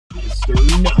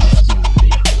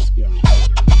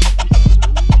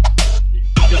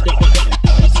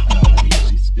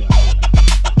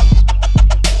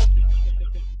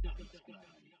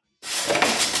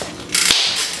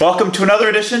Welcome to another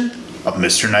edition of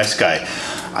Mr. Nice Guy.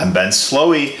 I'm Ben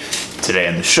Slowey. Today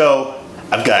on the show,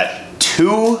 I've got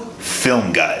two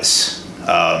film guys.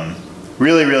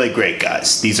 Really great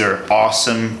guys. These are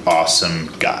awesome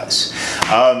guys.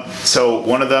 So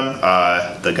one of them,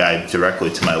 the guy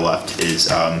directly to my left, is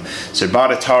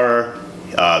Zerbata Tarar.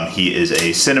 He is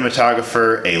a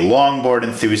cinematographer, a longboard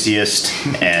enthusiast,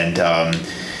 and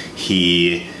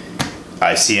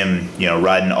I see him,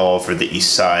 riding all over the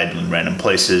east side in random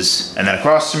places. And then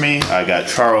across from me, I got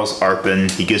Charles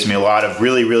Arpin. He gives me a lot of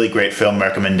really great film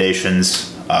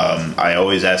recommendations. I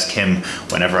always ask him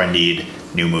whenever I need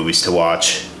new movies to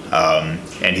watch.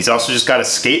 And he's also just got a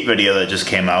skate video that just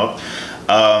came out.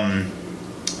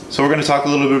 So we're going to talk a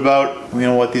little bit about,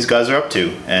 what these guys are up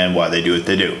to and why they do what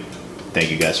they do.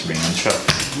 Thank you guys for being on the show.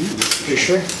 For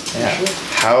sure. Yeah. For sure.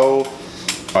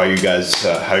 How are you guys,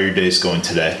 how are your days going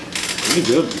today? Pretty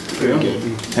good. Pretty good.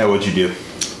 Yeah, what'd you do?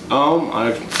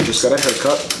 I just got a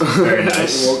haircut. Very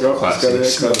nice. Woke up,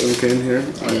 just got a haircut and came here.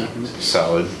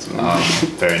 Solid.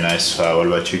 Very nice. What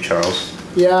about you, Charles?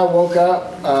 Yeah, I woke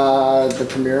up. The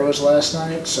premiere was last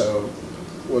night, so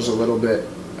was a little bit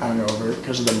hungover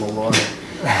because of the Malort.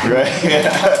 Right.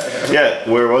 Yeah.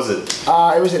 Where was it?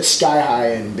 It was at Sky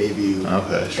High in Bayview.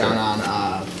 Okay. Sure. Down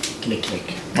on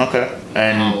Kinnick. Okay.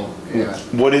 And yeah.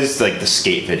 What is the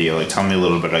skate video? Tell me a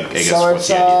little bit. I guess so what it's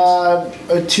the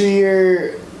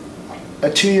idea is.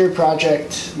 a two-year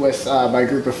project with my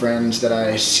group of friends that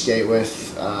I skate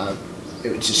with.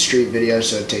 It's a street video,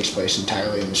 so it takes place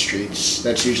entirely in the streets.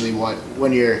 That's usually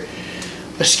when you're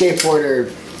a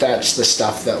skateboarder, that's the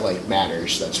stuff that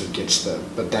matters. That's what gets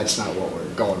but that's not what we're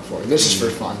going for. This is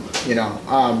for fun,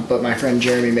 but my friend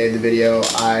Jeremy made the video.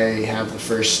 I have the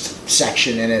first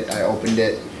section in it. I opened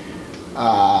it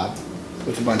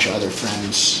with a bunch of other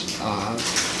friends on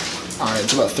it.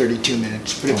 It's about 32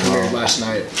 minutes, but it premiered last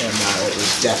night, and it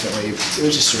was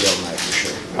a surreal night for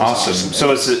sure. Awesome.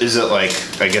 So is it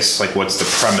what's the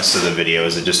premise of the video?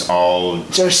 Is it just all?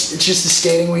 It's just the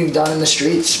skating we've done in the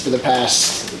streets for the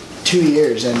past 2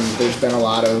 years, and there's been a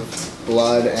lot of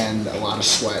blood and a lot of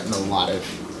sweat and a lot of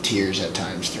tears at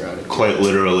times throughout it. Quite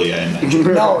literally, I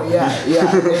imagine. No, yeah.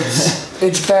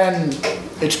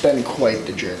 It's been quite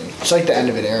the journey. It's like the end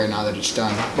of an era now that it's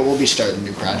done, but we'll be starting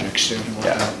new projects soon.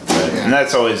 Yeah. And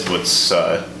that's always what's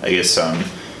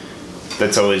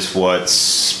that's always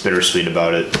what's bittersweet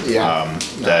about it. Yeah.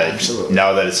 Absolutely.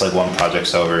 Now that it's one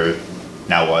project's over,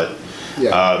 now what?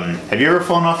 Yeah. Have you ever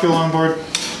fallen off your longboard?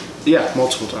 Yeah,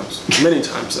 multiple times, many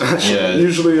times. Yeah.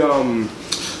 Usually,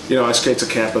 I skate to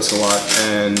campus a lot,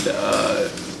 and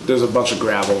there's a bunch of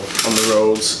gravel on the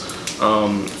roads.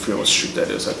 I forget what street that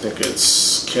is. I think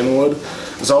it's Kenwood.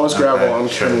 There's always gravel on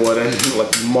Kenwood, and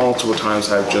multiple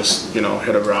times I've just hit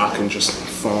a rock and just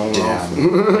fallen off.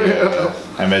 Yeah.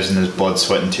 I imagine there's blood,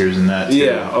 sweat, and tears in that too.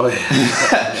 Yeah. Oh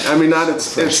yeah. I mean,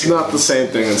 it's not the same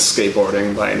thing as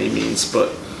skateboarding by any means,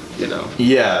 but.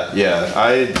 Yeah.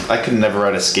 I could never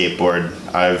ride a skateboard.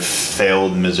 I've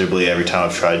failed miserably every time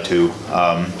I've tried to.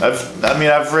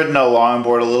 I've ridden a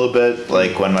longboard a little bit.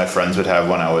 When my friends would have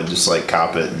one, I would just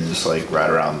cop it and just ride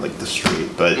around the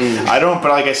street. But I don't. But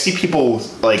I see people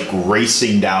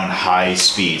racing down high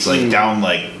speeds, down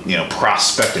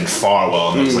Prospect and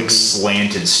Farwell, and those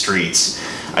slanted streets.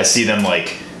 I see them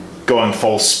going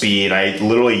full speed.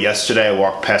 Yesterday I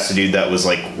walked past a dude that was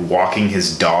walking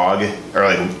his dog,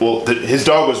 or his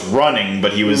dog was running,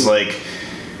 but he was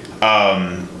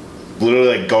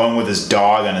literally going with his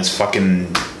dog on his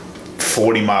fucking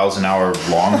 40 miles an hour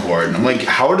longboard. And I'm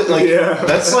how did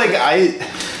that's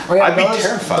I'd be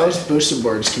terrified. Those boosted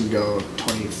boards can go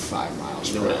 25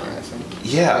 miles per hour, I think.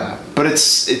 Yeah. But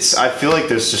it's I feel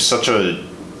there's just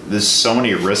there's so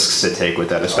many risks to take with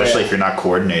that, especially if you're not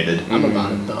coordinated. I'm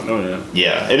about it though. Oh yeah.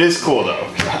 Yeah, it is cool though.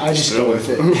 I just go with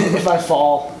it. If I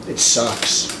fall, it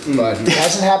sucks. But it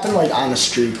hasn't happened on the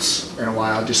streets in a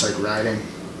while, just riding.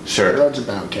 Sure. The roads have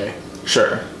been okay.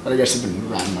 Sure. But I guess I've been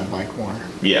riding my bike more.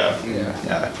 Yeah.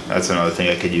 That's another thing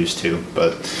I could use too.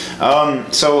 But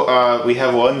so we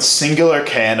have one singular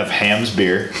can of Ham's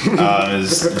beer.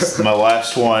 Is my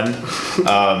last one.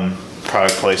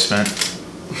 Product placement.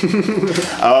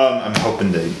 I'm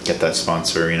hoping to get that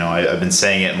sponsor. I've been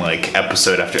saying it in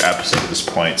episode after episode at this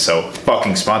point. So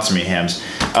fucking sponsor me, Hams.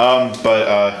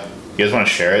 But you guys want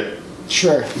to share it?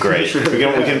 Sure. Great. Sure. We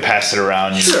can pass it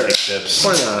around. Sure. Take tips.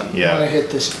 Why not? Yeah. Want to hit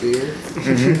this beer?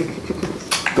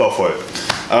 Go for it.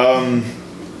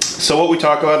 So what we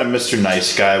talk about in Mr.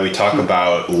 Nice Guy, we talk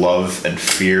about love and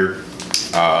fear.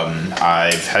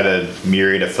 I've had a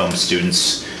myriad of film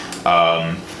students.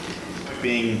 You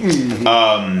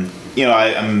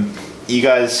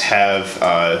guys have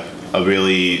a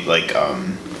really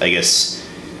I guess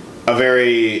a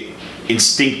very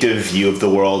instinctive view of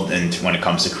the world, and when it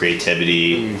comes to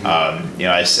creativity.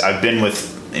 I've been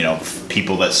with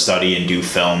people that study and do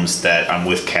films that I'm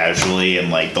with casually,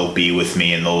 and they'll be with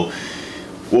me, and we'll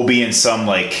be in some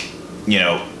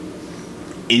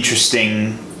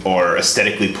interesting or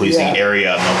aesthetically pleasing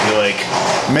area, and they'll be like,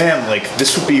 man,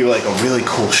 this would be a really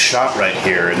cool shot right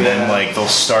here, and then they'll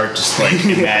start just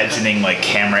imagining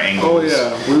camera angles. Oh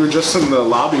yeah, we were just in the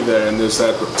lobby there, and there's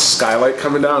that skylight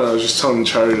coming down, and I was just telling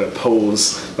Charlie to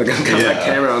pose, I got that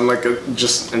camera on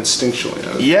just instinctually.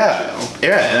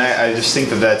 And I just think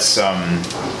that's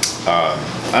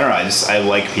I don't know, I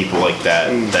like people like that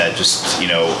that just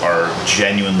are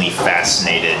genuinely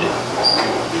fascinated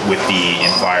with the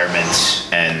environment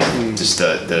and just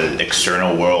the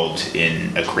external world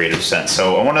in a creative sense.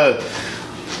 So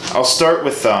I'll start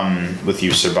with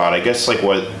you, Sarbat. I guess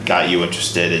what got you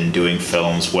interested in doing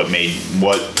films? Where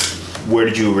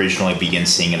did you originally begin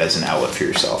seeing it as an outlet for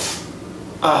yourself?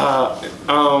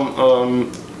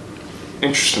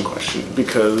 Interesting question,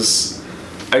 because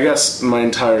I guess my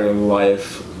entire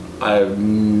life I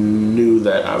knew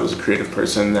that I was a creative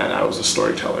person, that I was a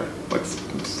storyteller.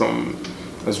 From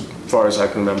as far as I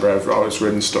can remember, I've always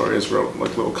written stories, wrote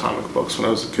little comic books when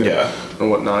I was a kid and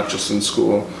whatnot, just in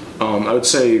school. I would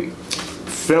say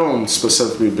film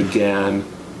specifically began.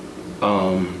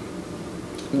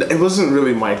 It wasn't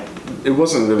really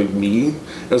me.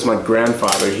 It was my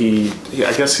grandfather. He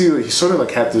I guess he sort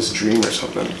of had this dream or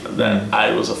something that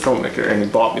I was a filmmaker, and he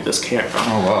bought me this camera.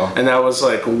 Oh wow! And that was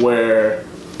where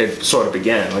it sort of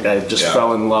began. I just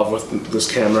fell in love with this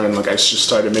camera, and I just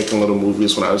started making little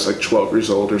movies when I was 12 years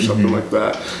old or something like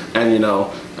that. And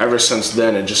ever since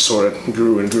then it just sort of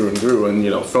grew and grew and grew. And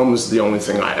film is the only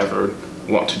thing I ever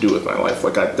want to do with my life.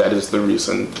 That is the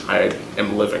reason I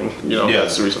am living.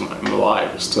 That's the reason I'm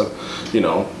alive, is to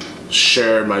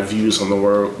share my views on the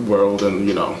world and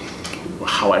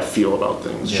how I feel about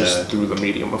things just through the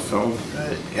medium of film.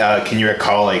 Can you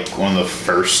recall one of the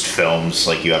first films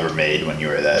you ever made when you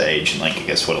were that age, and I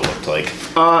guess what it looked like?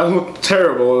 It looked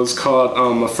terrible. It was called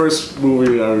the first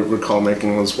movie I recall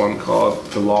making was one called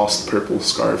The Lost Purple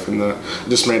Scarf, and I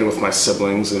just made it with my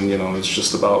siblings, and it's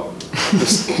just about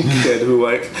this kid who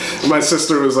my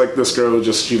sister was this girl who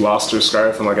she lost her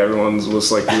scarf, and everyone was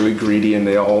really greedy, and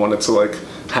they all wanted to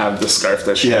have the scarf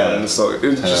that she had, and so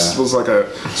it just was a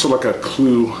sort of a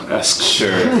Clue-esque.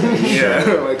 Sure.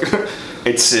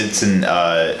 It's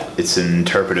an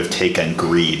interpretive take on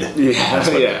greed. That's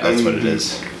what it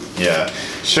is. Yeah,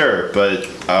 sure, but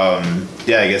I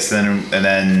guess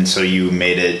then so you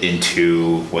made it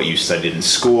into what you studied in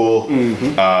school.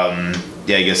 I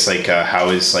guess how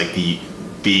is the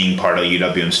being part of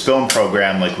UWM's film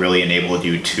program really enabled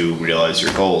you to realize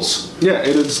your goals? Yeah,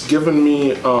 it has given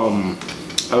me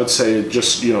I would say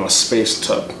just a space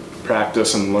to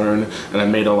practice and learn, and I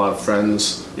made a lot of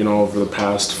friends over the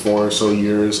past 4 or so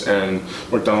years, and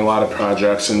worked on a lot of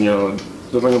projects. And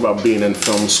the thing about being in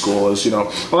film school is a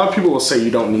lot of people will say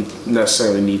you don't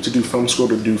necessarily need to do film school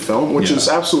to do film, which is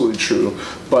absolutely true,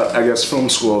 but I guess film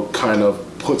school kind of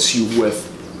puts you with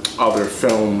other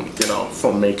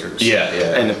filmmakers,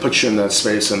 and it puts you in that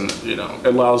space, and it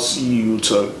allows you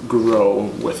to grow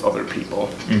with other people.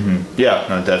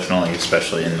 Definitely,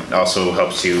 especially, and also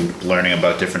helps you learning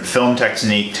about different film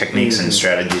techniques and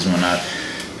strategies and whatnot.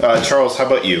 Charles, how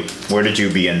about you? Where did you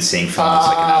begin seeing film as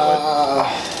an outlet?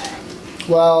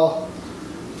 Well,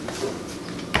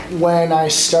 when I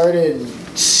started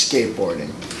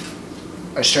skateboarding,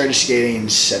 I started skating in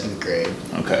 7th grade.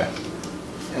 Okay.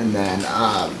 And then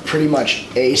pretty much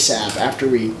ASAP, after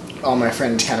all my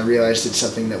friends kind of realized it's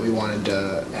something that we wanted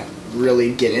to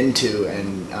really get into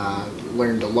and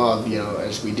learn to love,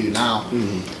 as we do now,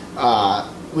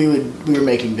 we were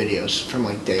making videos from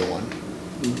day one.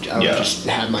 I would just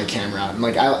have my camera out. And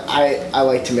I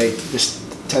like to make this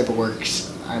type of works.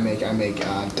 I make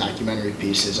documentary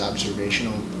pieces,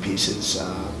 observational pieces,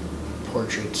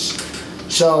 portraits.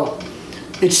 So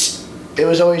it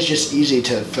was always just easy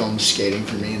to film skating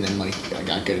for me, and then I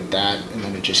got good at that, and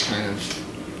then it just kind of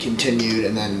continued.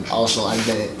 And then also I've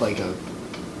been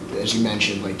as you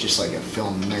mentioned, just a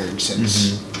film nerd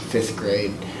since 5th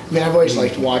grade. I mean, I've always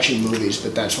liked watching movies,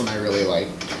 but that's when I really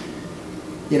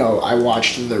you know, I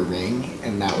watched The Ring,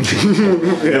 and that was The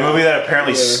movie that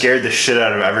apparently scared the shit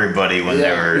out of everybody when they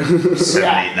were 7,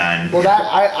 8, 9. Well, that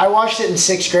I watched it in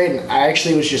 6th grade, and I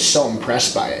actually was just so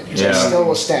impressed by it. I still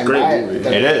will stand Great by movie. it.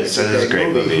 that It is. It is a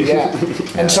great movie. Yeah.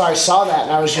 And so I saw that,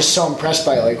 and I was just so impressed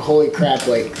by it. Like, holy crap!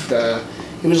 Like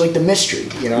it was like the mystery.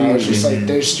 You know, I was just like,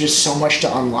 there's just so much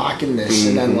to unlock in this,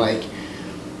 and then like,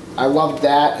 I loved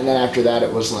that, and then after that,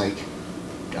 it was like.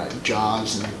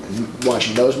 Jaws and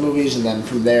watching those movies, and then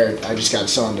from there I just got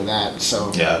so into that.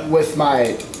 So with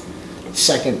my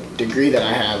second degree that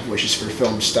I have, which is for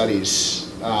film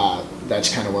studies,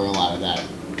 that's kind of where a lot of that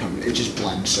comes. It just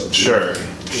blends so beautifully.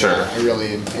 Sure. I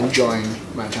really am enjoying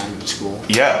my time at school.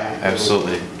 Yeah,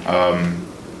 absolutely.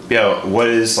 What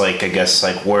is like, I guess,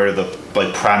 like, where are the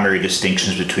like primary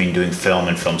distinctions between doing film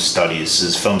and film studies?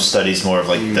 Is film studies more of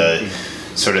like the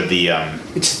sort of the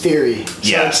it's theory.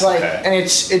 So it's like, and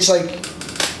it's like,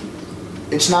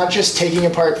 it's not just taking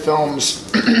apart films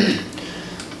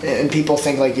and people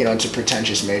think like, you know, it's a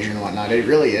pretentious major and whatnot. It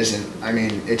really isn't. I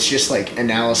mean, it's just like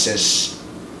analysis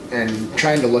and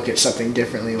trying to look at something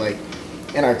differently. Like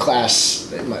in our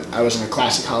class, I was in a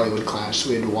classic Hollywood class.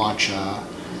 We had to watch a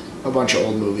bunch of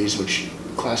old movies, which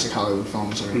classic Hollywood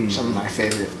films are some of my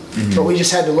favorite. But we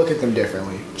just had to look at them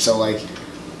differently. So like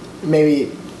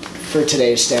maybe for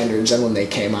today's standards and when they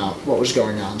came out, what was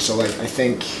going on. So like I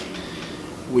think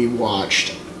we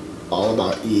watched All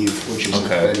About Eve, which is a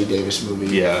Bette Davis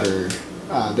movie for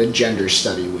the gender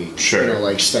study week. Sure. You know,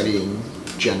 like studying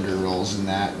gender roles in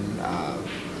that and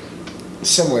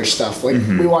similar stuff. Like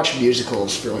we watched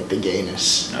musicals for like the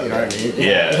gayness. You know what I mean?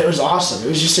 Yeah. It was awesome. It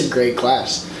was just a great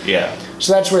class. Yeah.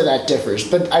 So that's where that differs.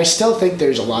 But I still think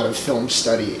there's a lot of film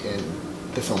study in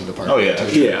the film department. Oh yeah.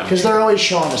 Yeah. Because they're always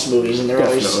showing us movies, and they're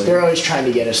always trying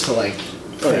to get us to like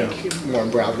think more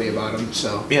broadly about them.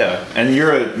 So yeah, and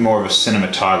you're more of a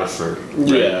cinematographer.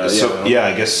 Right? Yeah. So yeah,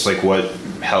 I guess like what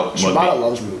helped. Shibata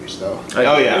loves movies though. I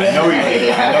know you do.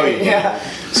 I know you do. Yeah.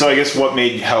 So I guess what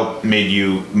made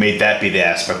that be the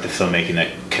aspect of filmmaking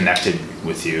that connected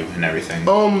with you and everything?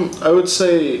 I would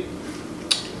say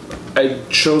I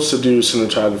chose to do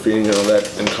cinematography, and you know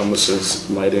that encompasses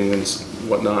lighting and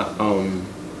whatnot.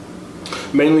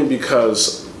 Mainly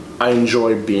because I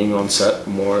enjoy being on set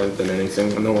more than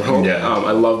anything in the world. Yeah.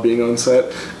 I love being on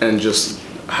set and just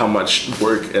how much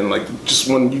work and like just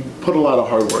when you put a lot of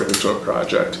hard work into a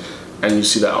project and you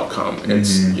see the outcome,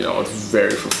 it's you know, it's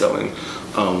very fulfilling.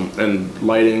 And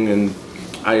lighting, and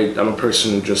I'm a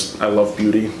person who I love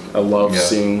beauty. I love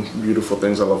seeing beautiful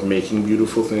things. I love making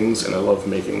beautiful things, and I love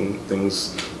making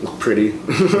things look pretty.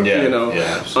 You know.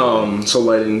 Yeah. So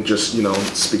lighting just, you know,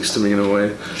 speaks to me in a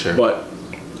way. Sure. But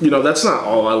you know, that's not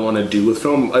all I want to do with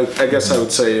film. Like, I guess I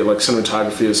would say like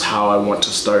cinematography is how I want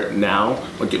to start now,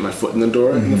 like get my foot in the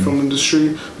door in the film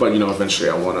industry. But you know, eventually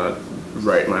I want to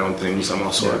write my own things. I'm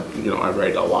also you know, I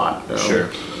write a lot. You know? Sure.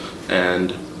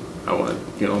 And I want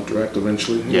to, you know, direct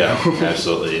eventually. Yeah,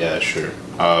 absolutely. Yeah, sure.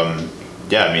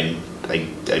 Yeah, I mean, I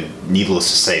needless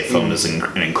to say, film is an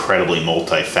incredibly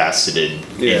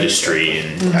multifaceted industry,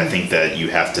 and I think that you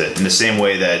have to, in the same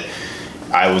way that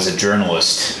I was a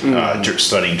journalist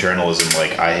studying journalism,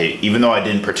 like even though I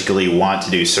didn't particularly want to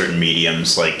do certain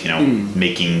mediums, like, you know,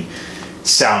 making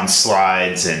sound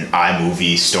slides and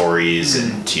iMovie stories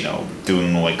and, you know,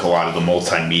 doing like a lot of the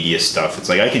multimedia stuff. It's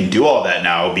like I can do all that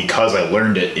now because I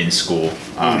learned it in school,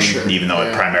 even though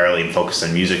I primarily am focused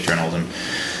on music journalism.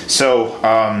 So,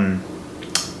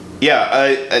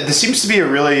 there seems to be a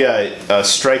really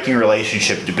striking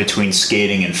relationship between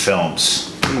skating and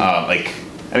films. Like,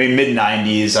 I mean,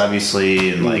 mid-90s,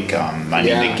 obviously, and like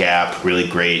Minding the Gap, really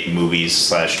great movies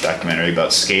 / documentary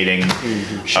about skating.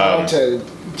 Shout out to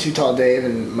Too Tall Dave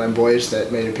and my boys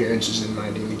that made appearances in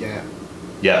Minding the Gap.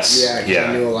 Yes. Yeah, because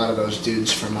I knew a lot of those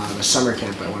dudes from the summer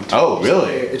camp I went to. Oh,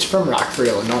 really? It's from Rockford,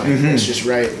 Illinois. It's just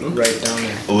right down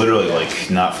there. Literally, like,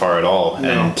 not far at all. No.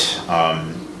 And,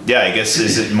 I guess,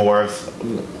 is it more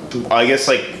of, I guess,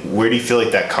 like, where do you feel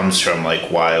like that comes from? Like,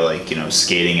 why, like, you know,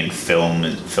 skating and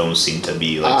film seem to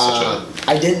be, like, such a...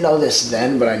 I didn't know this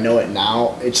then, but I know it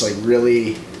now. It's, like,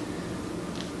 really...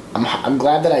 I'm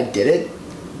glad that I did it,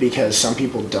 because some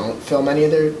people don't film any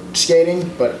of their skating,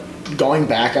 but going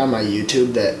back on my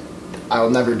YouTube, that I'll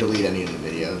never delete any of the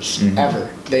videos, ever.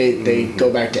 They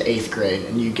go back to 8th grade,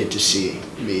 and you get to see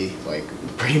me, like,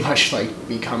 pretty much, like,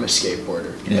 become a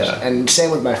skateboarder. Yeah. And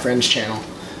same with my friend's channel,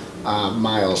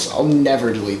 Miles. I'll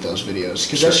never delete those videos,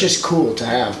 because that's just cool to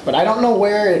have. But I don't know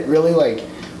where it really, like,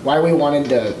 why we wanted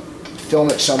to film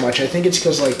it so much. I think it's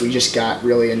because like we just got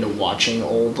really into watching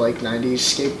old like '90s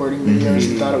skateboarding videos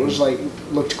and thought it was like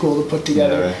looked cool to put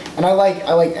together. Yeah, right. And I like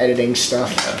editing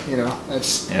stuff. You know,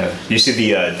 that's Yeah. You see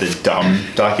the Dumb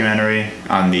documentary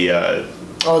on the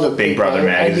the Big Brother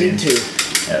magazine? I need to,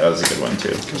 Yeah, that was a good one too.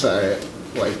 because I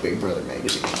like Big Brother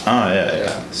magazine. Oh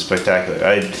yeah. Spectacular.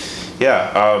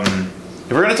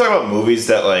 If we're gonna talk about movies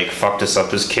that like fucked us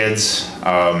up as kids,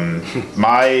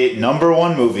 my number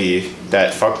one movie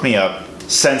that fucked me up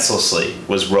senselessly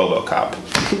was RoboCop.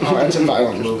 Oh, that's a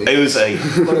violent movie. It was a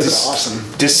But it's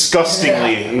awesome.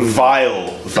 disgustingly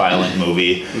violent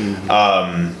movie.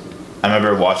 I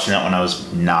remember watching that when I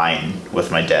was 9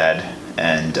 with my dad,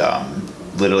 and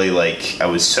literally like I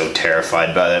was so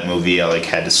terrified by that movie I like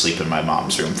had to sleep in my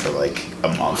mom's room for like a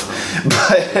month.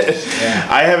 But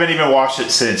I haven't even watched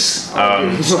it since.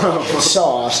 It's so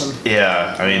awesome.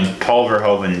 Yeah, I mean Paul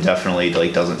Verhoeven definitely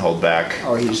like doesn't hold back.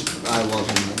 Oh, I love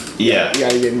him. Yeah. You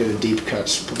gotta get into the deep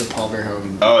cuts with the Paul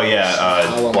Verhoeven. Oh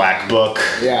yeah, Black Book.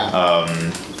 Yeah.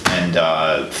 And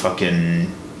fucking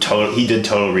he did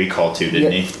Total Recall too,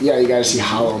 didn't he? Yeah, you gotta see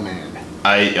Hollow Man.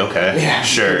 Okay. Yeah,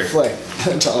 Sure. good flick.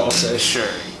 That's all I'll say. Sure.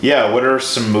 Yeah, what are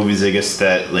some movies, I guess,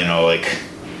 that, you know, like,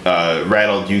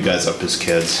 rattled you guys up as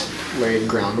kids? Laid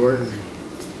groundwork.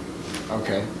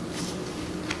 Okay.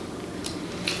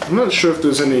 I'm not sure if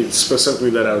there's any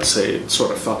specifically that I would say sort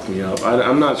of fucked me up.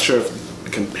 I'm not sure if I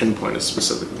can pinpoint a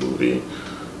specific movie.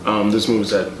 There's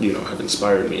movies that, you know, have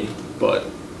inspired me, but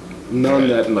none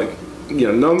that, like, you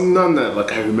know, none that,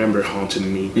 like, I remember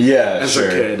haunting me as a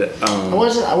kid. I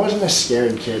wasn't a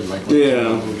scared kid like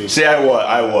with movies. See, I was.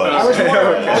 I was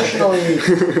more emotionally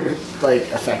like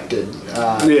affected.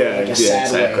 Like a sad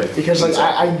exactly. way. Because like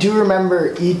I do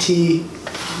remember E.T.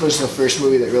 was the first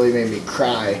movie that really made me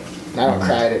cry. And I don't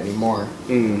cry at it anymore.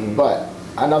 But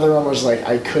another one was like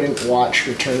I couldn't watch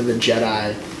Return of the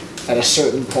Jedi at a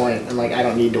certain point, and like I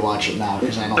don't need to watch it now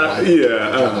because I don't like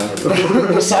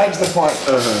it. Besides the point.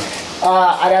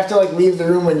 I'd have to like leave the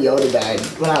room when Yoda died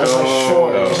when I was like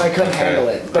 4 because I couldn't handle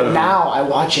it. But now I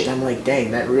watch it and I'm like,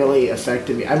 dang, that really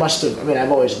affected me. I've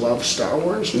always loved Star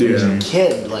Wars. But as a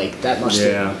kid, like that must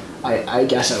have. I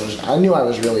guess I knew I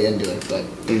was really into it, but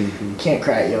can't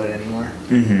cry at Yoda anymore.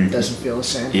 Doesn't feel the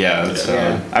same. Yeah, that's,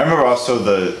 I remember also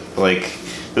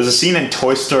there's a scene in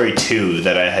Toy Story 2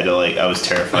 that I was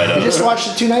terrified of. I just watched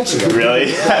it 2 nights ago.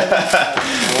 Really?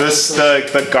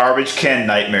 The garbage can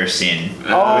nightmare scene.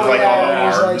 Oh, with like all the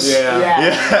arms.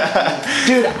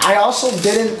 Dude, I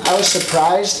was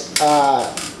surprised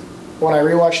when I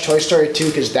rewatched Toy Story 2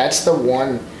 because that's the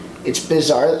one, it's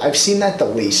bizarre. I've seen that the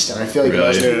least, and I feel like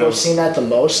most people have seen that the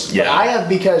most. Yeah. But I have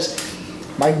because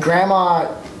my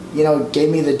grandma, you know, gave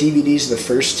me the DVDs of the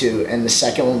first 2, and the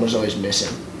second one was always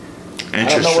missing. I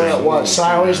don't know where it was, so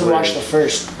I always would watch the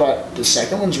first, but the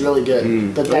second one's really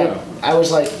good. But I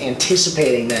was like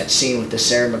anticipating that scene with the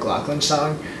Sarah McLachlan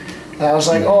song, and I was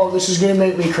like, oh, this is gonna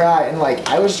make me cry, and like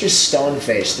I was just stone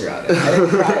faced throughout it. I didn't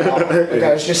cry at all. Like,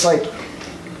 I was just like,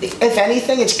 if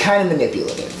anything, it's kind of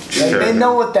manipulative. Like, they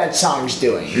know what that song's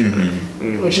doing,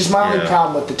 which is my only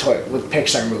problem with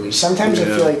Pixar movies. Sometimes I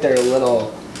feel like they're a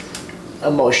little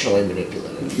emotionally manipulative.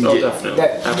 Oh,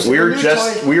 definitely.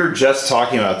 We were just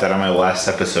talking about that on my last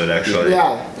episode, actually.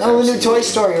 Yeah. Oh, the new Toy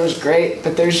Story was great,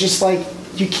 but there's just like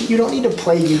you don't need to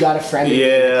play You Got a Friend and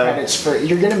get the credits for.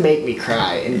 You're gonna make me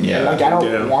cry, and like I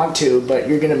don't want to, but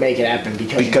you're gonna make it happen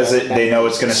because they know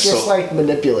it's gonna. It's just like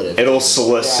manipulative. It'll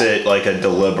solicit like a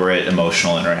deliberate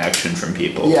emotional interaction from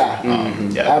people. Yeah.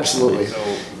 Absolutely.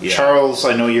 So, Charles,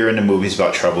 I know you're into movies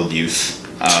about troubled youth.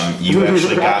 You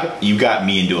actually got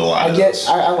me into a lot of those.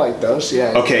 I like those,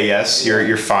 yeah. Okay, yes,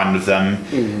 you're fond of them.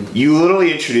 You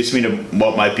literally introduced me to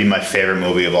what might be my favorite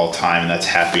movie of all time, and that's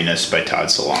Happiness by Todd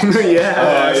Solondz.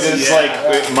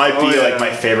 It might be like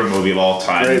my favorite movie of all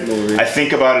time. Great movie. I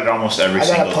think about it almost every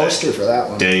single day. I got a poster for that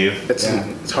one. Do you?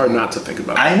 It's hard not to think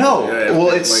about. I know. Well,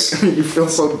 it's like you feel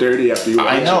so dirty after you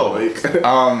watch it. I know.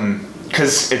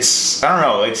 Because it's, I don't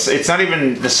know, it's not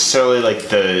even necessarily like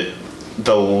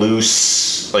the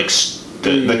loose, like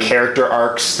the character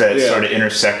arcs that sort of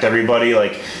intersect everybody.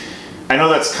 Like, I know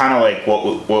that's kind of like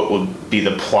what would be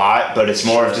the plot, but it's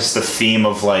more of just the theme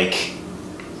of like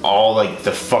all like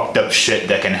the fucked up shit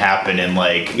that can happen in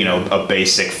like, you know, a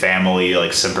basic family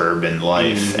like suburban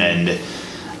life. And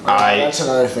that's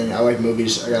another thing. I like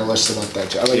movies. I got a list about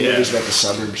that too. I like movies about the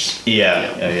suburbs.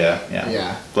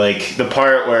 Yeah. Like the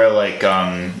part where like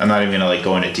I'm not even gonna like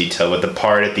go into detail, but the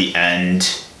part at the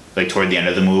end, like toward the end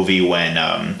of the movie when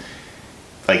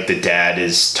like the dad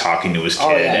is talking to his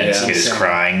kid and his kid is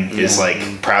crying is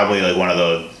like probably like one of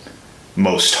the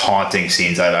most haunting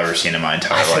scenes I've ever seen in my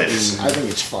entire life. I think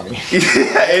it's funny.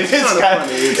 Yeah, it is kind of,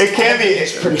 it can be.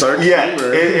 It's pretty Yeah,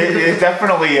 it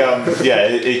definitely.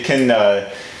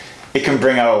 It can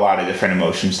bring out a lot of different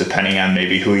emotions depending on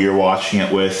maybe who you're watching it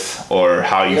with or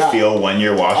how you feel when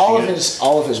you're watching it.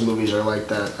 All of his movies are like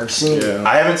that. I've seen. Yeah.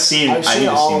 I haven't seen. I need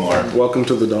to see more. Welcome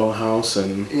to the Dollhouse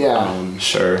and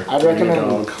Sure. I'd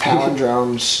recommend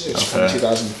Palindromes. It's from Okay.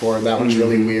 2004. That one's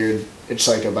really weird. It's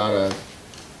like about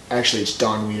actually it's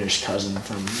Don Wiener's cousin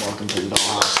from Welcome to the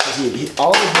Dollhouse. 'Cause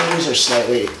all his movies are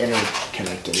slightly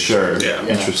interconnected. Sure. Yeah.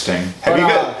 Interesting. But, Have you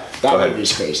guys? that Go ahead.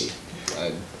 movie's crazy.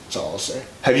 That's all I'll say.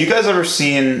 Have you guys ever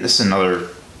seen? This is another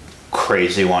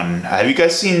crazy one. Have you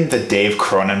guys seen the Dave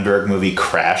Cronenberg movie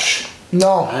Crash?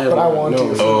 No, I but I haven't- want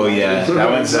no. to. Oh yeah,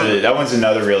 that one's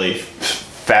another really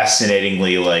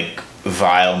fascinatingly like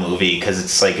vile movie because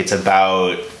it's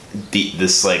about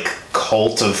this like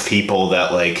cult of people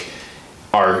that like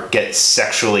get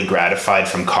sexually gratified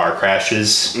from car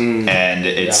crashes, and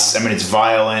it's it's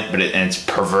violent, but and it's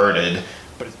perverted,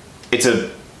 but it's a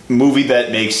movie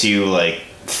that makes you like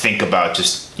think about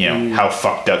just how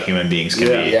fucked up human beings can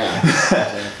be. Yeah,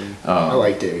 exactly. I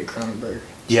like David Cronenberg.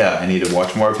 Yeah, I need to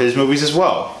watch more of his movies as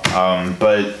well.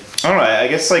 But I don't know. I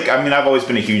guess I've always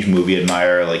been a huge movie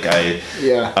admirer. Like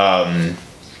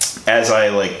as I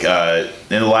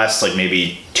in the last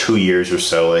maybe 2 years or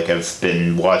so, I've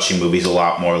been watching movies a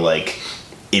lot more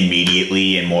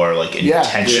immediately and more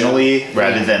intentionally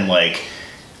rather than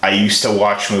I used to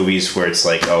watch movies where it's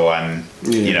I'm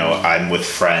I'm with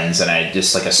friends and I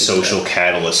just a social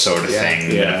catalyst sort of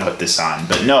thing. I'm gonna put this on,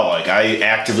 but no, I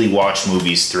actively watch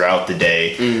movies throughout the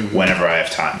day whenever I have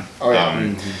time. Oh,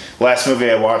 yeah. Last movie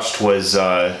I watched was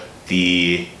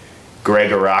the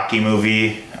Greg Araki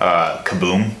movie,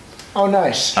 Kaboom. Oh,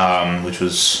 nice. Which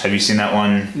was, have you seen that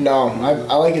one? No,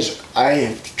 I like his. I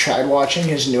have tried watching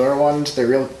his newer ones. They're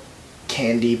real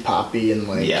candy poppy and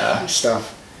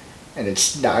stuff, and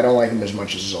I don't like him as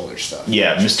much as his older stuff.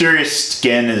 Yeah, Mysterious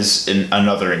Skin is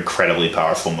another incredibly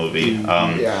powerful movie.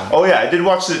 Yeah. Oh yeah, I did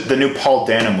watch the new Paul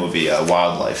Dano movie,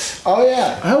 Wildlife. Oh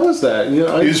yeah. How was that?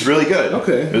 It was really good.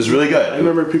 Okay. It was really good. I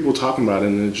remember people talking about it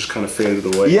and it just kind of faded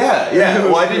away. Yeah.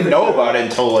 Well, I didn't know about it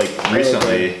until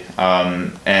recently.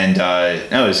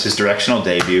 No, it was his directional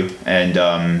debut, and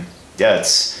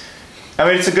it's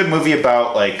a good movie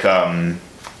about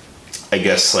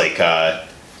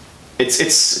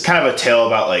it's kind of a tale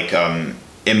about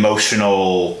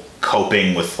emotional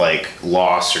coping with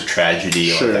loss or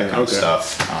tragedy or that kind of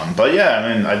stuff. But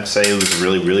yeah, I'd say it was a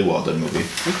really, really well done movie.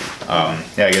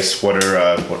 I guess what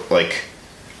are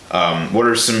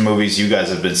some movies you guys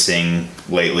have been seeing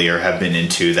lately or have been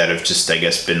into that have just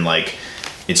been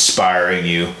inspiring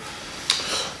you?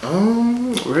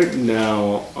 Right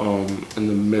now, in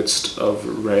the midst of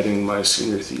writing my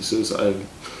senior thesis, I've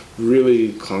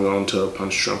really clung on to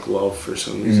Punch Drunk Love for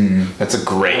some reason. That's a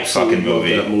great Absolutely fucking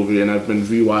movie. love that movie, and I've been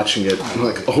rewatching it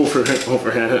over and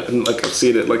over again, and I've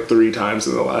seen it 3 times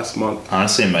in the last month.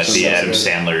 Honestly, it might be Sounds Adam good.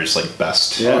 Sandler's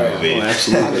best Yeah, movie. oh,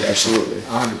 absolutely. Absolutely.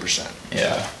 100%.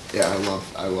 Yeah. Yeah,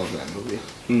 I love that movie.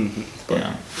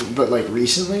 Yeah. But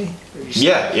recently?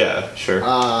 Yeah, sure.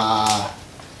 What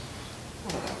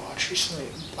did I watch recently?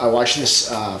 I watched this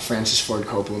Francis Ford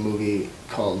Coppola movie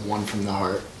called One from the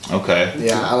Heart. Okay.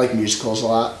 Yeah, I like musicals a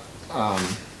lot,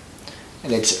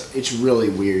 and it's really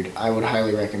weird. I would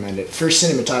highly recommend it. For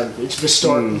cinematography, it's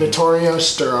Vittorio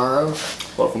Storaro.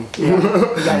 Love them. Yeah,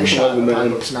 the guy who shot Love the man.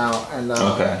 Apocalypse Now, and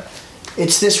Okay.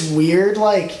 it's this weird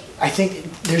I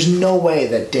think there's no way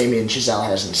that Damien Chazelle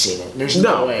hasn't seen it. There's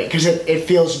no way because it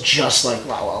feels just like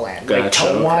La La Land, Gotcha,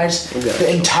 tone wise. okay.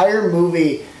 The entire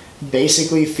movie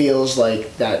basically feels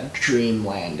like that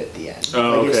dreamland at the end.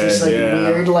 Oh, It's this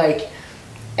weird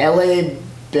LA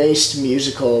based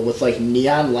musical with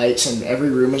neon lights and every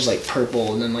room is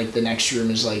purple and then the next room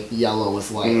is yellow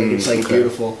with light. It's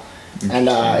beautiful. And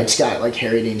it's got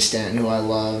Harry Dean Stanton, who I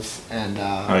love, and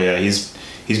Oh yeah, he's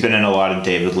been in a lot of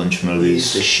David Lynch movies.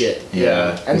 he's the shit.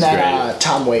 Yeah, And he's then great.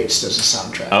 Tom Waits does the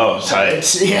soundtrack. Oh, tight.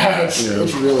 It's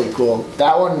really cool.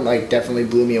 That one definitely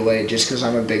blew me away just because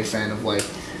I'm a big fan of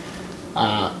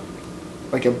a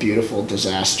beautiful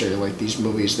disaster, these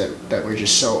movies that were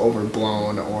just so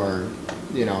overblown or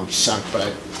suck,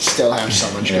 but still have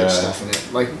so much good stuff in it.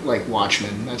 Like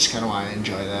Watchmen. That's kind of why I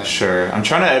enjoy that. Sure. I'm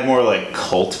trying to add more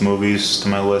cult movies to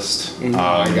my list.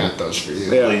 I got those for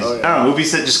you. Yeah. I don't know,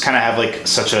 movies that just kind of have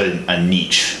such a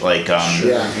niche.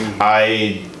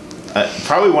 I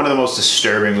probably one of the most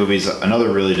disturbing movies.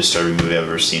 Another really disturbing movie I've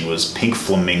ever seen was Pink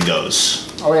Flamingos.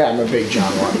 Oh yeah, I'm a big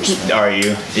John Waters fan. Are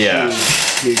you? Yeah.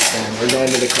 huge fan. We're going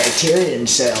to the Criterion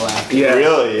sale after. Yeah.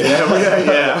 Really?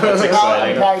 Yeah. That's I'm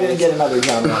exciting. probably gonna get another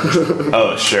John Waters movie.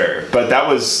 Oh, sure. But that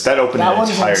opened That an one's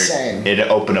entire. insane. It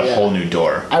opened a Yeah. whole new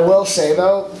door. I will say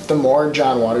though, the more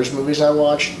John Waters movies I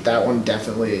watch, that one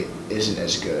definitely isn't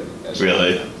as good as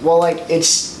Really? Well, like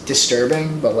it's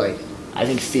disturbing, but like I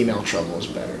think Female Trouble is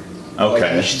better. Like,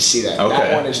 Okay. you should see that. Okay.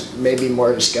 That one is maybe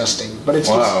more disgusting, but it's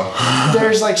Wow. just,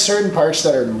 there's like certain parts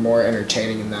that are more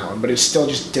entertaining in that one, but it's still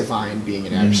just Divine being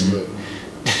an absolute.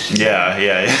 Yeah,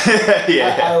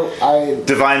 yeah. I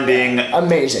Divine being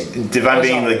amazing. Divine As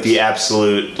being like always. the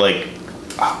absolute like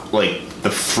the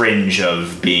fringe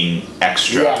of being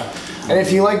extra. Yeah. And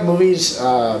if you like movies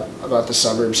about the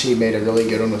suburbs, he made a really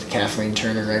good one with Kathleen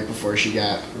Turner right before she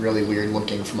got really weird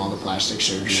looking from all the plastic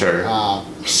surgery. Sure.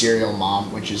 Serial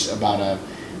Mom, which is about a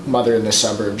mother in the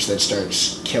suburbs that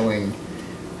starts killing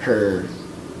her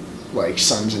like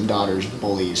sons and daughters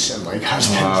bullies and like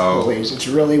husbands Wow. bullies. It's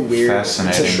really weird.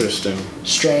 Fascinating. It's Interesting. a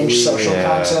strange social Yeah.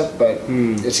 concept, but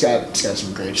it's got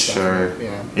some great stuff. Sure.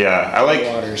 Yeah. Yeah, I like.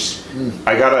 Waters.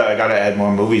 I gotta add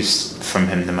more movies from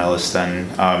him to my list. Then,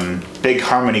 big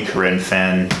Harmony Korine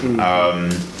fan.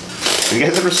 Have you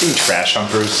guys ever seen Trash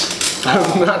Humpers?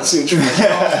 I've not seen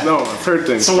Trash. No, I've heard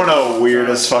things. It's one of the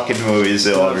weirdest fucking movies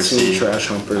you'll I've ever seen see. Trash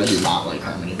I Humpers. do not like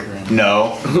Harmony Korine.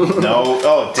 No, no.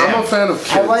 Oh damn. I'm a fan of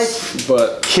kids, I like-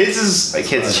 but Kids is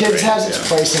Kids great, has its yeah.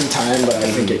 place in time, but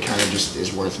I think it kind of just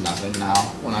is worth nothing now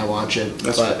when I watch it.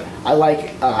 That's but fair. I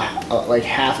like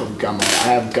half of Gummo.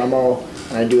 I have Gummo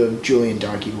and I do have Julian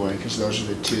Donkey Boy because those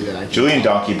are the two that I. Can Julian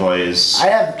Donkey Boy is.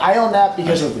 I own that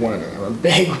because of Werner. I'm a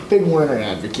big Werner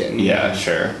advocate. Yeah,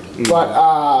 sure. But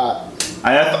I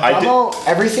did. Gummo,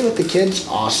 everything with the kids,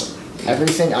 awesome.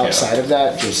 Everything outside of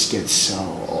that just gets so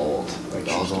old, like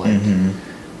all the way.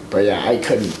 But yeah, I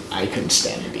couldn't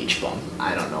stand the Beach Bum.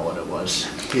 I don't know what it was.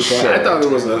 People I thought it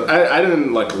was I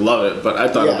didn't like love it, but I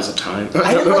thought it was a time.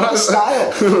 I didn't like the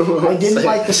style. I didn't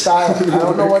like the style. I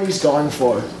don't know what he's going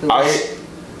for. It was-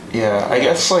 I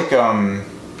guess like I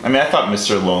mean, I thought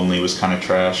Mr. Lonely was kind of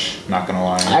trash. Not gonna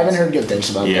lie. I haven't heard good things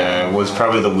about that. Yeah, it was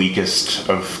probably the weakest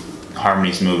of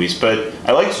Harmony's movies, but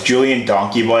I liked Julian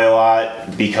Donkey Boy a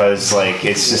lot because like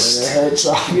it's The just Hurt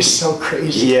song is so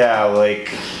crazy. yeah,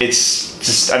 like it's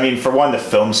just I mean for one the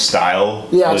film style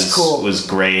Yeah, was it's cool. was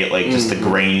great, like just the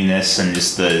graininess and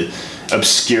just the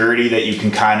obscurity that you can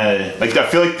kind of like I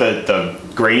feel like the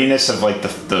graininess of like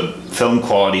the film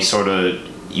quality sort of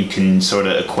you can sort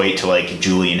of equate to like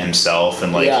Julian himself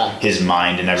and like Yeah. his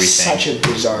mind and everything. Such a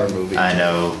bizarre movie. I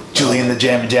know. Julian the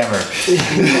Jammer.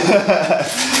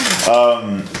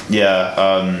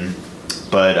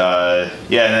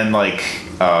 Yeah, and then like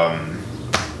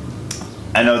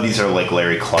I know these are like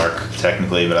Larry Clark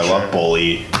technically, but I love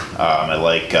Bully. I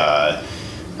like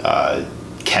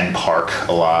Ken Park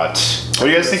a lot. What do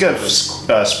you guys think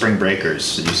of Spring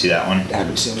Breakers? Did you see that one? I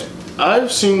haven't seen it.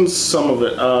 I've seen some of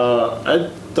it. I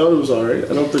thought it was alright.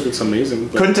 I don't think it's amazing.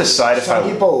 But Couldn't decide if Some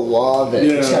I people love it.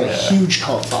 It's got a Yeah. huge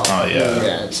cult following. Oh, yeah.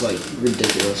 Yeah, it's like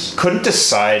ridiculous. couldn't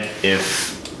decide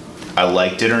if I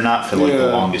liked it or not for like the Yeah.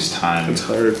 longest time. it's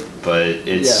hard. But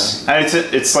it's and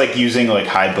it's like using like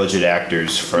high budget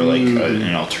actors for like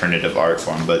an alternative art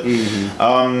form. But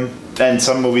and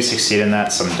some movies succeed in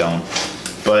that, some don't.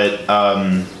 But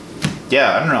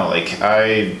yeah, I don't know. Like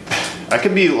I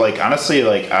could be like honestly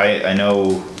like I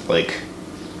know like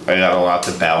I got a lot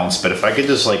to balance, but if I could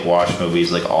just like watch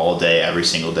movies like all day, every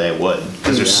single day, I would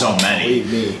because there's so many.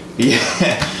 Believe me, Yeah,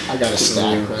 I got a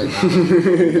stack right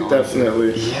now.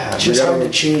 Definitely. yeah. It's just hard to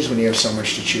choose when you have so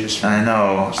much to choose from. I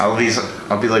know.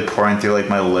 I'll be like pouring through like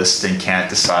my list and can't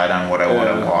decide on what I want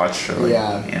Yeah. to watch. Or, like,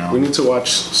 Yeah. you know. We need to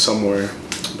watch Somewhere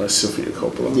by Sofia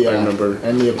Coppola. Yeah, I remember.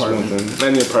 and The It's one Apartment. thing.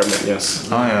 And The Apartment, yes.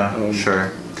 Oh yeah,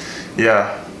 sure.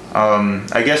 Yeah.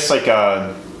 I guess like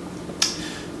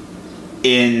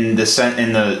in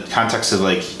the context of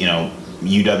like, you know,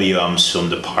 UWM's film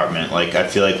department, like I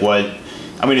feel like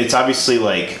it's obviously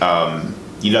like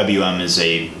UWM is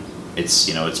it's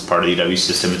you know, it's part of the UW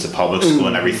system, it's a public school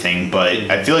and everything, but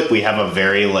I feel like we have a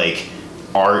very like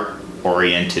art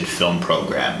oriented film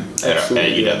program at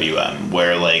Absolutely, yeah. UWM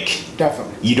where like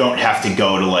Definitely. you don't have to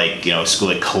go to like, you know, a school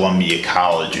like Columbia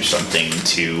College or something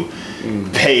to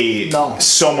pay No.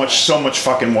 so much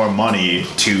fucking more money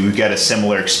to get a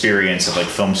similar experience of like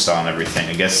film style and everything.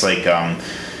 I guess like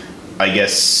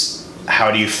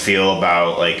how do you feel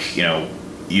about like, you know,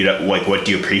 like what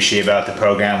do you appreciate about the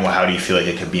program? Well, how do you feel like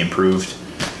it could be improved?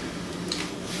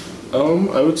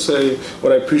 I would say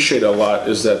what I appreciate a lot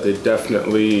is that they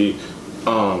definitely,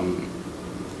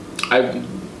 I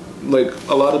like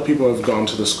a lot of people have gone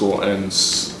to the school and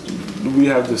we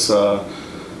have this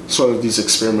sort of these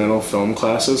experimental film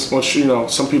classes, which, you know,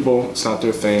 some people, it's not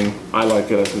their thing. I like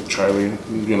it. I think Charlie,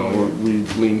 you know, we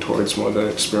lean towards more of the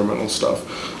experimental stuff.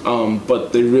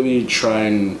 But they really try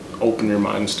and open your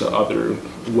minds to other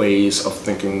ways of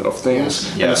thinking of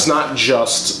things. Yeah. And it's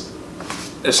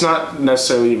not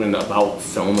necessarily even about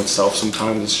film itself.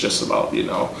 Sometimes it's just about, you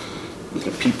know,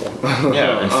 people.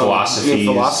 Yeah, and philosophies.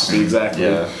 Philosophy, exactly.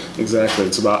 Yeah. Exactly.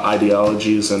 It's about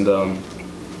ideologies, and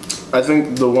I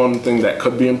think the one thing that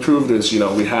could be improved is, you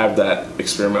know, we have that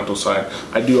experimental side.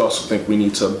 I do also think we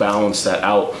need to balance that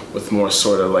out with more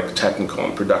sort of like technical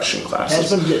and production classes. It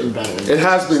has been getting better. It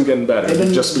has been getting better,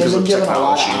 just because they've of been given a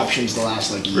lot of technology. options the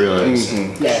last like year. Really?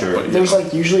 Yeah, Sure. but there's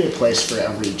like usually a place for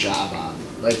every job on.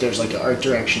 Like there's like an art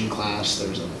direction class,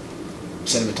 there's a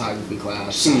cinematography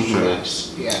class, sound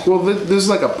class. Yeah. Well, there's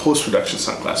like a post-production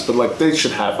sound class, but like they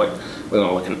should have like, you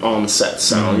know, like an on-set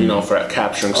sound, you know, for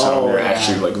capturing sound. You're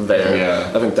actually like there.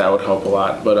 Yeah. I think that would help a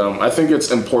lot. But I think it's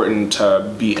important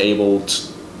to be able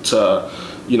to,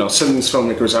 you know, send these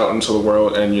filmmakers out into the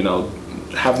world and, you know,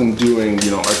 have them doing,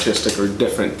 you know, artistic or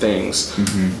different things,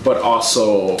 but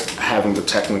also having the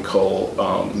technical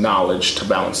knowledge to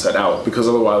balance that out. Because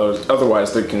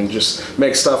otherwise they can just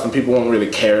make stuff and people won't really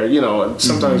care. You know, and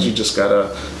sometimes you just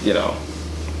gotta, you know,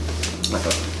 like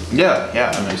Yeah,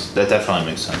 that definitely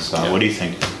makes sense. What do you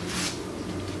think?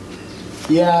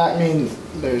 Yeah, I mean,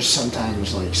 there's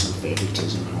sometimes like some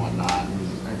favoritism and whatnot,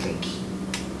 and I think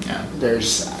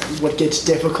there's what gets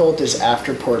difficult is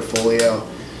after portfolio.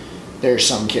 There's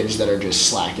some kids that are just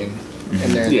slacking,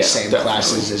 and they're in the same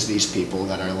classes as these people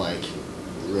that are like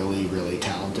really, really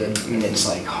talented. And it's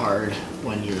like hard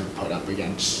when you're put up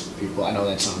against people. I know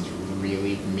that sounds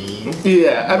really mean.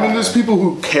 Yeah, I mean, there's people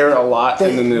who care a lot,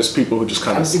 and then there's people who just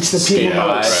kind of it's the people that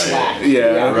by. slack.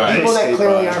 Yeah, the people that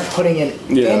clearly aren't putting in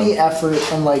Yeah. any effort,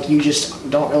 and like you just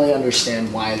don't really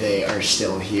understand why they are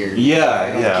still here. Yeah,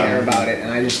 They don't care about it,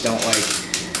 and I just don't like.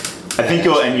 I think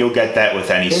you'll get that with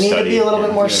any They study. need to be a little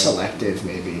bit more selective,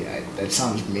 maybe. That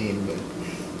sounds mean, but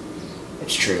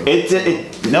it's true.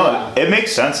 It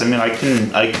makes sense. I mean,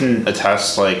 I can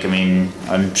attest. Like, I mean,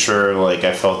 I'm sure. Like,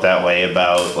 I felt that way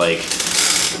about like,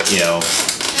 you know,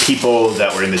 people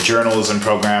that were in the journalism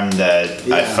program that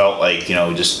I felt like, you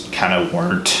know, just kind of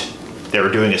weren't. They were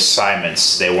doing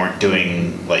assignments. They weren't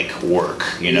doing like work.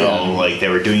 You know, like they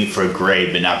were doing it for a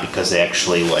grade, but not because they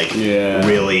actually like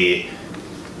really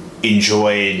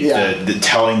enjoyed the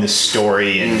telling the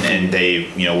story and they,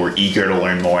 you know, were eager to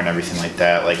learn more and everything like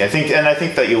that. Like I think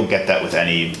that you'll get that with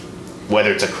any,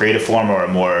 whether it's a creative form or a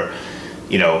more,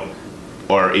 you know,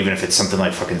 or even if it's something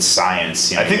like fucking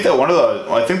science. You know? I think one of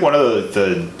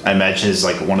the I imagine is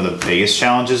like one of the biggest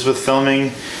challenges with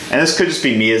filming, and this could just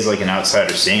be me as like an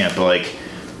outsider seeing it, but like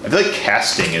I feel like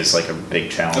casting is like a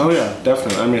big challenge. Oh yeah,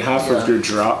 definitely. I mean, half of your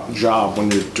job when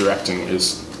you're directing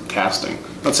is casting.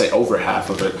 I'd say over half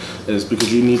of it is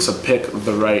because you need to pick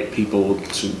the right people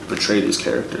to portray these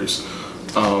characters.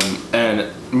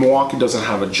 And Milwaukee doesn't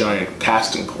have a giant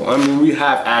casting pool. I mean, we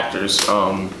have actors.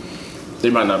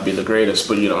 They might not be the greatest,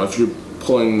 but you know, if you're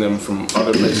pulling them from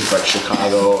other places like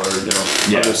Chicago or, you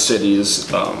know, other cities,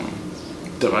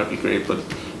 that might be great. But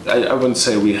I wouldn't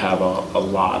say we have a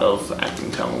lot of acting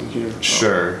talent here.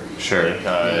 Sure.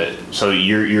 So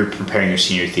you're preparing your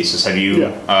senior thesis. Have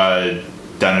you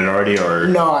done it already, or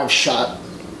No, I've shot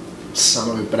some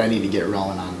of it, but I need to get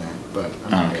rolling on that. But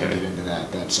I'm not gonna get into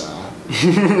that. That's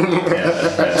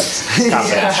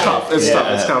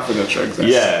confidential. It's confidential.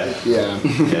 Exactly.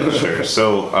 Yeah, sure.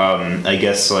 So I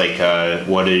guess like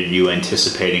what are you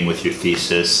anticipating with your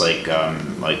thesis? Like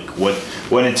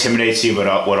what intimidates you,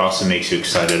 but what also makes you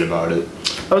excited about it?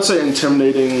 I would say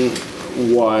intimidating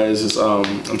wise is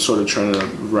I'm sort of trying to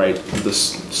write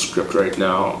this script right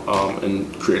now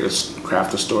and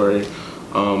craft a story,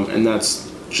 and that's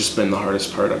just been the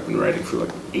hardest part. I've been writing for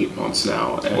like 8 months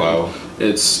now, and wow.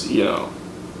 It's, you know,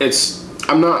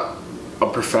 I'm not a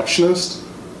perfectionist,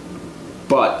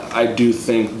 but I do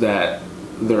think that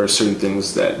there are certain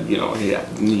things that, you know,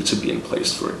 need to be in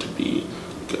place for it to be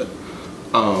good,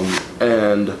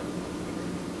 and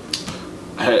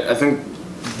I think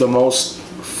the most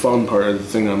fun part of the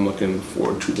thing I'm looking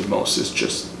forward to the most is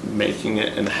just making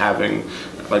it and having,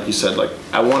 like you said, like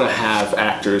I want to have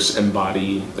actors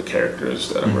embody the characters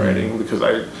that I'm writing, because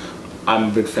I'm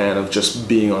a big fan of just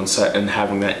being on set and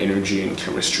having that energy and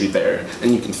chemistry there,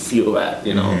 and you can feel that,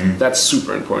 you know, that's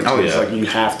super important to me. It's like you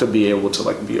have to be able to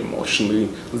like be emotionally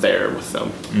there with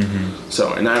them.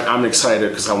 So, and I'm excited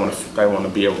because I want to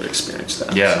be able to experience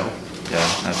that. Yeah,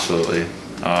 absolutely.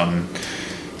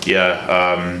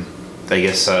 I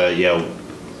guess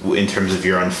in terms of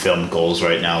your own film goals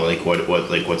right now, like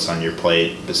what's on your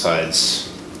plate besides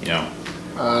you know?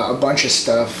 A bunch of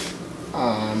stuff,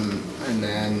 and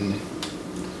then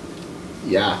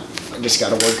yeah, I just got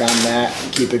to work on that,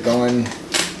 keep it going,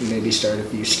 maybe start a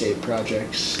few skate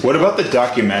projects. What about the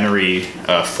documentary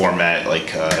format?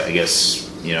 Like, I guess,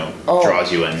 you know,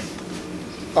 draws you in.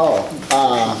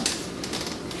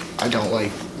 I don't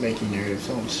like making narrative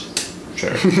films. Sure.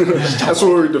 That's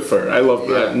where we defer. I love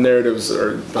that. Narratives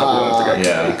are probably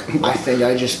yeah. I think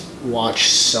I just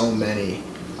watch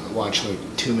like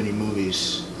too many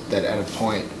movies that at a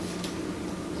point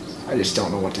I just don't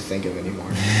know what to think of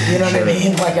anymore. You know what I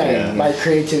mean? Like my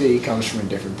creativity comes from a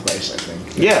different place, I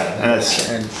think. Yeah,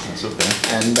 and that's okay.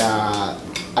 And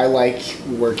I like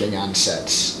working on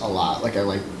sets a lot. Like I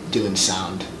like doing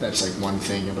sound. That's like one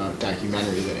thing about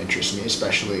documentary that interests me,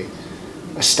 especially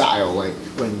a style like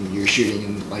when you're shooting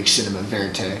in like cinema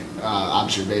verite,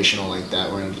 observational like that,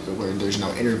 where there's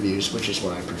no interviews, which is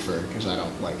what I prefer because I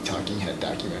don't like talking head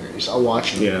documentaries. I'll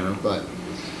watch them, but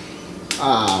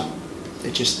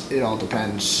it all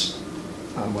depends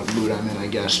on what mood I'm in, I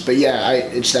guess. But yeah,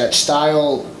 it's that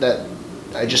style that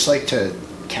I just like to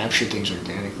capture things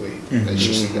organically. That's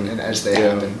just and as they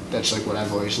happen. That's like what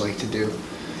I've always liked to do,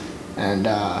 and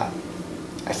I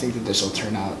think that this will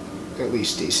turn out at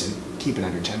least decent. Keep it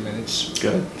under 10 minutes.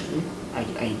 Good.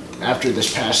 I after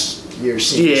this past year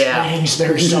seeing screenings,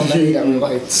 there were so many that were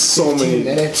like 15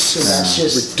 minutes, and that's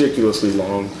just ridiculously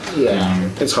long. Yeah.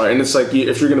 It's hard, and it's like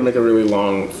if you're gonna make a really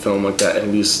long film like that, at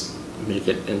least make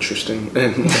it interesting.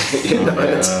 And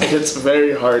it's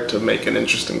very hard to make an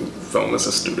interesting film as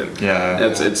a student. Yeah.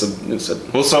 It's a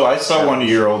well. So I saw one of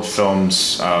your old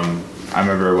films. I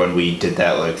remember when we did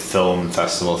that like film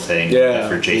festival thing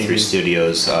for J3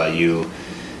 Studios.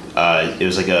 It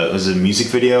was a music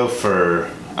video for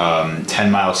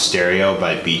 10 Mile Stereo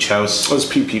by Beach House. It was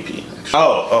PPP. Actually.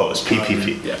 Oh, it was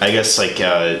PPP. Yeah. I guess like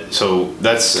so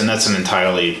that's an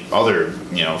entirely other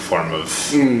form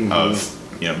of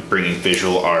bringing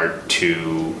visual art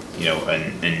to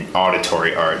an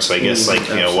auditory art. So I guess like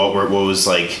what was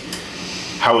like.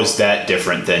 How is that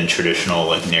different than traditional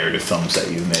like narrative films that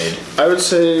you've made? I would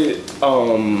say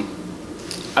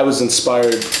I was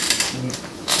inspired.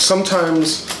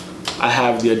 Sometimes I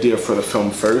have the idea for the film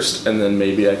first, and then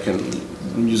maybe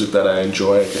music that I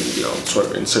enjoy, I can sort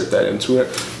of insert that into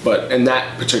it. But in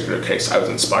that particular case, I was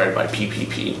inspired by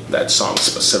PPP, that song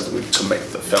specifically to make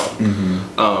the film.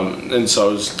 And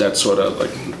so that's sort of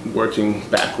like working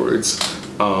backwards.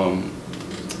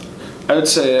 I would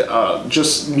say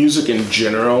just music in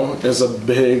general is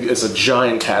a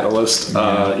giant catalyst.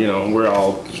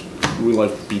 We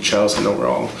like Beach House. I know we're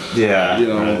all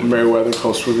Merriweather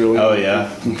Coast Pavilion. Oh yeah,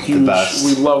 huge. The best.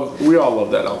 We all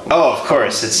love that album. Oh, of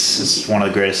course, it's one of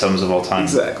the greatest albums of all time.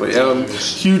 Exactly.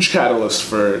 Huge catalyst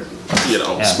for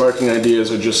sparking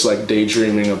ideas or just like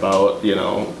daydreaming about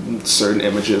certain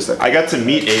images that I got to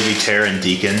meet Avi Terra and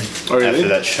Deacon after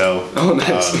that show. Oh,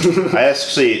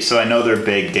 nice. So I know they're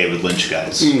big David Lynch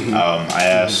guys. I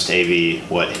asked Avi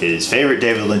what his favorite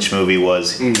David Lynch movie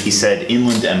was. He said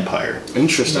Inland Empire.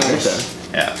 Interesting. Nice. Okay.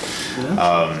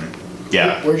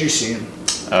 Yeah. Where'd you see him?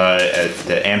 At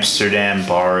the Amsterdam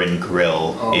Bar and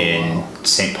Grill in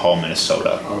St. Paul,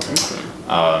 Minnesota. Okay.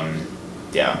 I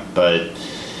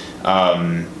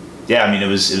mean, it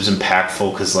was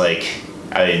impactful because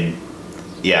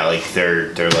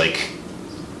they're like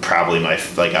probably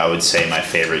I would say my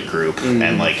favorite group,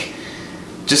 and like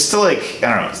just to like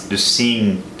I don't know, just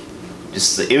seeing.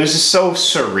 It was just so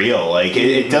surreal. Like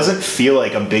it doesn't feel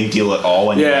like a big deal at all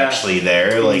when you're actually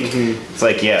there. Like it's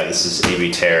like this is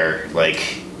Avi Terra, like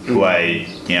who I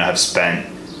have spent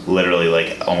literally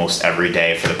like almost every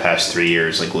day for the past 3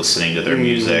 years like listening to their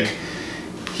music.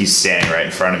 He's standing right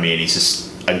in front of me and he's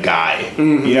just a guy,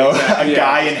 a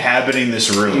guy inhabiting this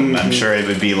room. I'm sure it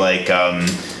would be like.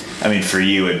 For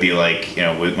you, it'd be like,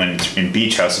 when in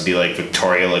Beach House, it'd be like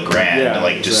Victoria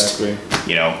LeGrand, just in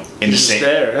the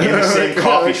same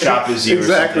coffee shop as you,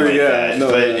 exactly, or something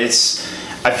like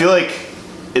that. But I feel like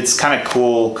it's kind of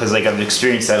cool because like I've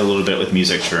experienced that a little bit with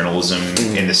music journalism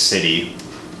in the city,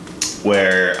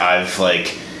 where I've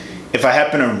like, if I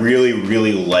happen to really,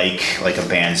 really like a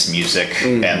band's music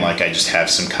and like I just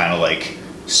have some kind of like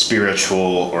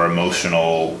spiritual or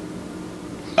emotional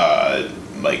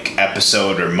like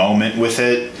episode or moment with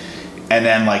it, and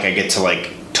then like I get to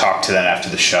like talk to them after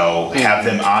the show, have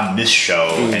them on this show,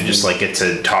 and just like get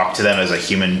to talk to them as a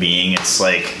human being. It's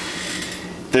like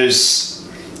it's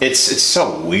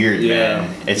so weird,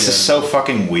 man. It's just so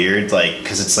fucking weird, like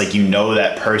because it's like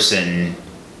that person.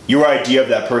 your idea of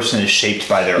that person is shaped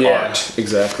by their art.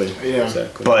 Exactly. Yeah.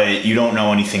 Exactly. But you don't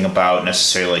know anything about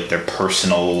necessarily like their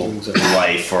personal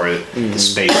life or the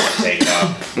space they take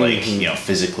up, like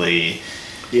physically.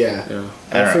 Yeah. Yeah.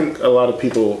 I think a lot of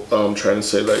people try to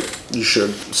say like you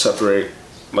should separate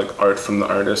like art from the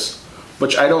artist,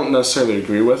 which I don't necessarily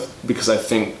agree with, because I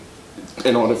think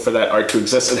in order for that art to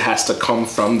exist, it has to come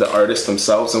from the artist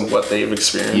themselves and what they've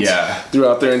experienced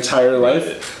throughout their entire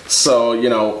life. So,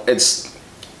 it's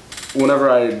whenever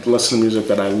I listen to music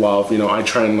that I love, I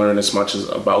try and learn as much as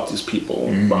about these people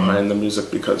behind the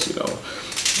music, because,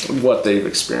 what they've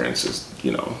experienced is,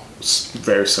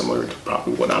 very similar to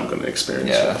probably what I'm going to experience.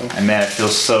 Yeah, and man, it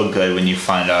feels so good when you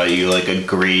find out you like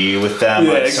agree with them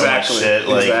on so much shit.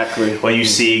 Like when you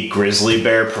see Grizzly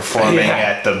Bear performing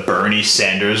at the Bernie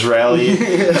Sanders rally,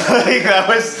 like that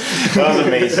was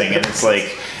amazing, and it's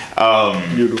like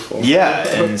beautiful. Yeah,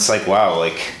 and it's like wow,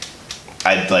 like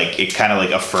it kind of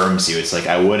like affirms you. It's like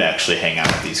I would actually hang out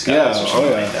with these guys or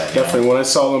something like that. Definitely. When I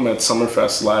saw them at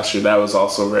Summerfest last year, that was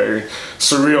also a very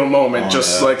surreal moment.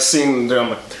 Like seeing them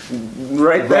like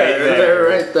right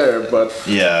there, but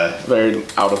very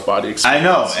out of body experience. I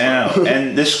know.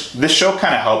 And this show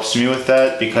kind of helps me with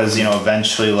that, because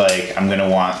eventually like I'm gonna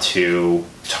want to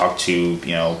talk to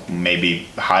maybe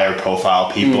higher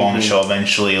profile people on the show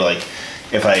eventually. Like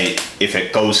if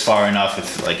it goes far enough,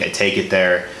 if like I take it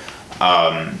there.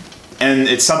 And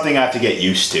it's something I have to get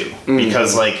used to,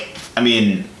 because like, I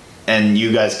mean, and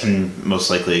you guys can most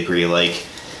likely agree, like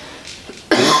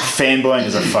fanboying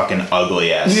is a fucking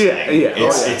ugly ass thing.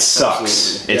 It sucks.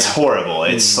 Absolutely. It's horrible.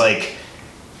 It's like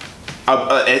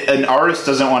an artist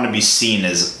doesn't want to be seen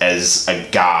as a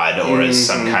god or as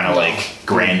some kind of like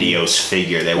grandiose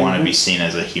figure. They want to be seen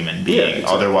as a human being. Yeah,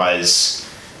 exactly.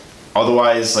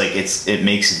 Otherwise, like it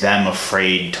makes them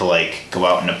afraid to like go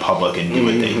out into public and do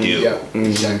what they do. Yeah,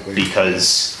 exactly.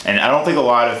 Because, and I don't think a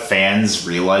lot of fans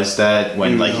realize that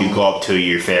when like you go up to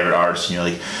your favorite artist and you're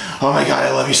like, oh my god,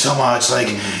 I love you so much. Like,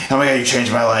 oh my god, you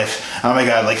changed my life. Oh my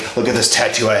god, like look at this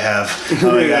tattoo I have.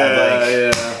 Oh my god,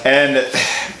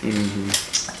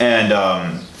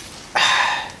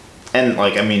 and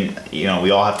like I mean,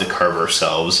 we all have to curve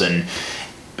ourselves and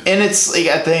it's like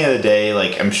at the end of the day,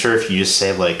 like I'm sure if you just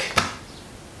say like,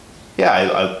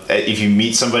 if you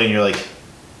meet somebody and you're like,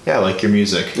 I like your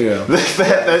music,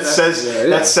 that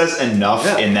says enough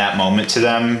in that moment to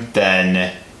them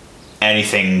than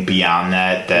anything beyond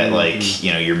that like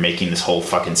you're making this whole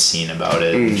fucking scene about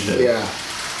it. And shit.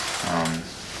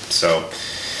 So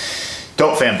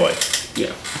don't fanboy.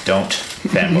 Don't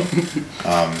fanboy.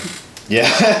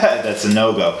 That's a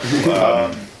no-go.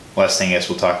 Last thing I guess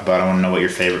we'll talk about, I want to know what your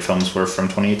favorite films were from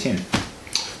 2018.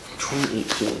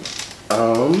 2018.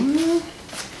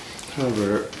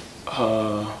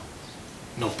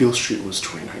 No, Beale Street was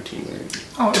 2019, right?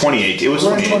 Oh, 2018. It was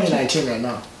we're in 2019 right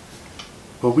now.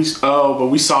 But we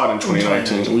saw it in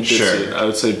 2019. We did see it. I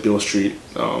would say Beale Street.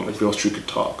 If Beale Street Could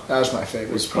Talk. That was my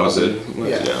favorite. Was probably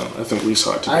I think we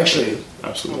saw it together. I actually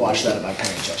absolutely watched that at my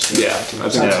parents' house. Yeah, I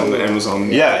think it's on the Amazon.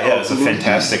 It's a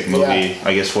fantastic movie. Yeah.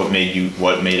 I guess what made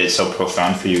it so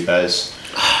profound for you guys?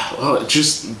 Well, it's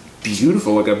just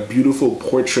beautiful, like a beautiful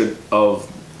portrait of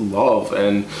love,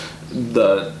 and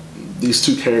these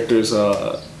two characters.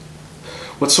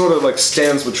 What sort of like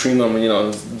stands between them,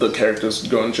 the characters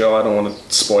go in jail. I don't want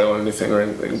to spoil anything or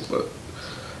anything, but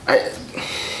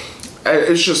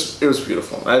it was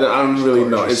beautiful. I don't really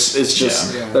know. It's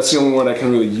just that's the only word I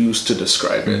can really use to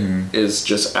describe it. Is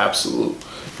just absolute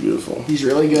beautiful. He's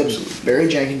really good. Absolutely. Barry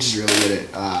Jenkins is really good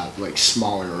at like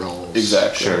smaller roles.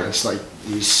 Exactly. Sure. It's like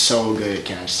he's so good at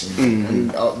casting, and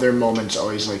their moments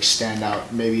always like stand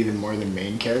out. Maybe even more than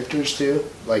main characters do.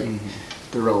 Like.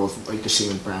 The role of like the scene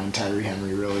with Brian Tyree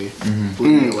Henry really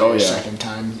blew me away a second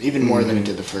time, even more than it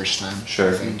did the first time.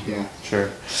 Sure. I think,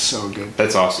 so good.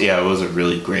 That's awesome. Yeah, it was a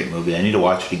really great movie. I need to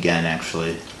watch it again,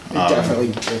 actually. Definitely,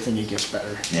 I think it gets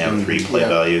better. Yeah, with replay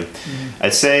value.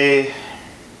 I'd say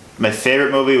my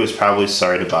favorite movie was probably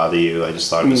Sorry to Bother You. I just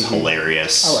thought it was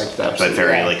hilarious. I like that. But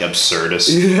very like absurdist.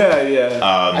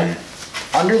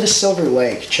 Under the Silver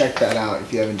Lake, check that out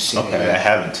if you haven't seen it yet. I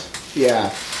haven't.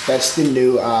 Yeah, that's the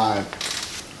new.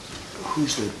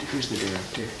 Who's the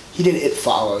director? He did It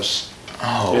Follows.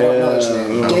 Oh, I don't know his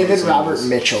name. David Robert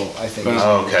Mitchell, I think.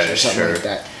 Or something like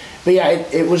that. But yeah,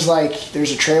 it was like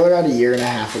there's a trailer out a year and a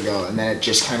half ago, and then it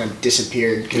just kind of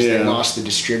disappeared because they lost the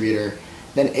distributor.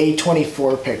 Then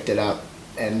A24 picked it up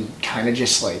and kind of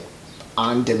just like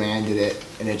on demanded it,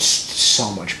 and it's so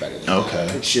much better than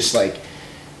that. It's just like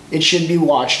it should be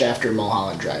watched after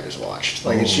Mulholland Drive is watched.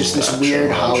 Like it's just this gotcha.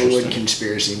 weird Hollywood Interesting.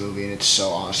 conspiracy movie, and it's so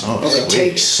awesome. Oh, And it sweet.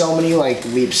 takes so many like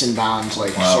leaps and bounds.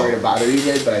 Like Wow. sorry to bother you,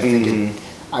 Dave, but I think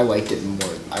I liked it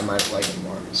more. I might like it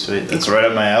more. Sweet. That's right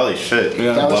up my alley. Shit.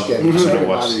 Yeah. That was Love- good. I'm Sorry gonna to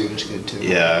watch- bother you was good too.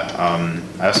 Yeah.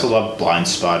 I also love Blind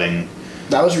Spotting.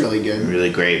 That was really good. Really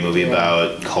great movie Yeah.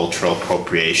 about cultural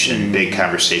appropriation. Big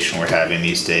conversation we're having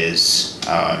these days.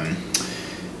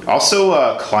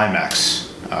 Also, Climax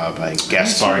by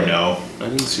Gaspar that. Noé. I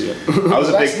didn't see it. I was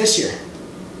a That's big. this year.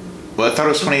 Well, I thought it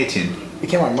was 2018. It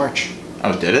came out in March.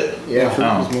 Oh, did it? Yeah.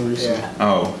 Oh. It was more recent. Yeah.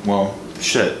 Oh, well,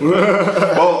 shit.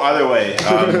 Well, either way,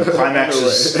 Climax Either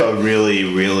is a really,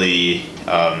 really.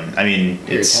 I mean,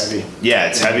 It's heavy. Yeah,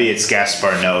 it's heavy. It's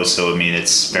Gaspar Noé, so I mean,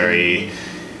 it's very,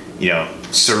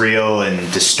 surreal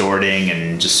and distorting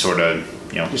and just sort of,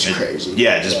 Just crazy.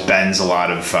 Yeah, it just Yeah. bends a lot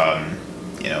of,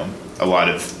 a lot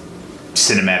of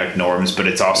cinematic norms, but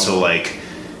it's also like.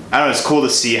 I don't know, it's cool to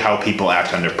see how people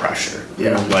act under pressure.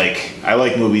 Yeah. Like, I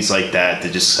like movies like that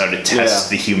that just sort of test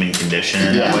the human condition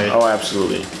in that way. Oh,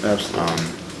 absolutely. Absolutely.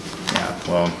 Yeah,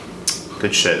 well,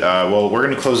 good shit. Well, we're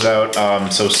going to close out.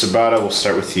 So, Sabata, we'll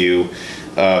start with you.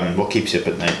 What keeps you up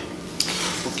at night?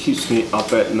 What keeps me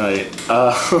up at night?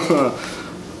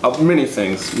 Many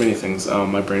things. Many things.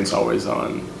 My brain's always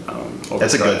on.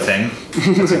 That's a good overdrive.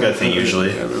 thing. That's a good thing,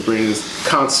 usually. Yeah, my brain is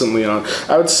constantly on.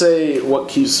 I would say what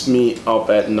keeps me up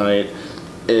at night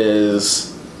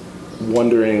is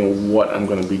wondering what I'm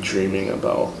going to be dreaming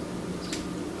about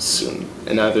soon.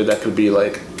 And either that could be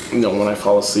like, when I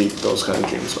fall asleep, those kind of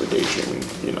dreams, or daydreaming,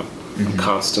 I'm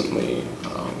constantly,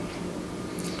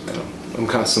 I'm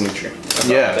constantly dreaming about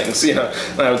Yeah. things, And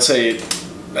I would say,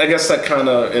 I guess that kind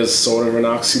of is sort of an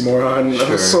oxymoron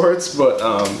Sure. of sorts, but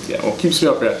what keeps me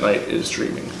up at night is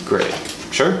dreaming. Great.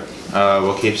 Sure.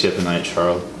 What keeps you up at night,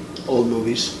 Charles? Old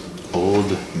movies.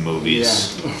 Old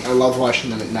movies. Yeah. I love watching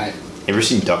them at night. You ever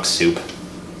seen Duck Soup?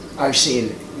 I've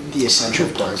seen the essential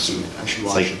parts. I should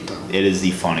It's watch like, it though. it is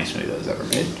the funniest movie that was ever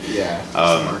made. Yeah. It's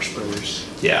the Marx Brothers.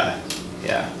 Yeah.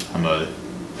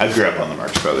 I grew up on the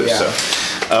Marx Brothers, Yeah.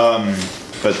 so.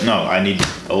 But no,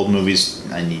 old movies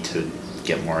I need to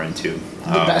get more into.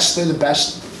 They're the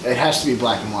best. It has to be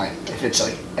black and white if it's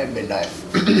like at midnight.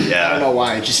 Yeah. I don't know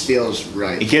why. It just feels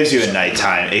right. It gives you a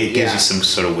nighttime. It gives Yeah. you some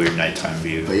sort of weird nighttime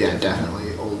view. But yeah,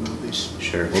 definitely old movies.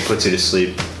 Sure. What puts you to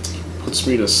sleep? Puts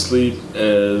me to sleep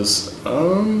is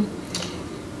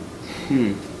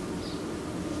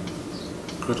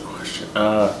good question.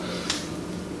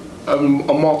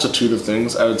 A multitude of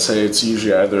things. I would say it's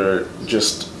usually either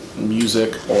just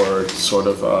music or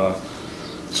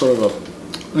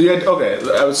okay,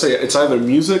 I would say it's either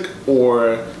music,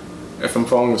 or if I'm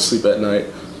falling asleep at night,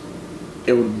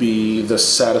 it would be the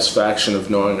satisfaction of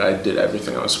knowing I did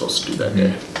everything I was supposed to do that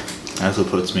day. That's what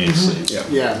puts me to sleep. Yeah.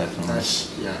 Yeah, Definitely.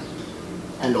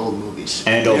 and old movies.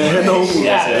 And old Yeah, movies. old movies,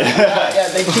 Yeah,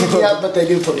 they keep me up, but they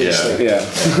do put me to Yeah. sleep.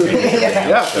 Yeah.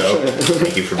 Yeah, for So, sure.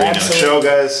 thank you for being on the Absolutely. show,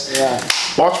 guys. Yeah.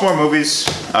 Watch more movies.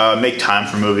 Make time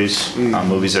for movies.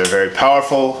 Movies are a very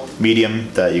powerful medium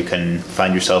that you can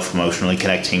find yourself emotionally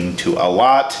connecting to a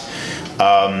lot.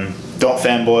 Don't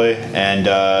fanboy, and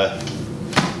I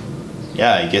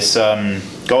guess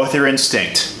go with your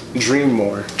instinct. Dream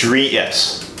more.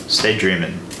 Yes. Stay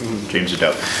dreaming. Dreams are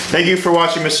dope. Thank you for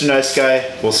watching, Mr. Nice Guy.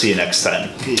 We'll see you next time.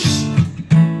 Peace.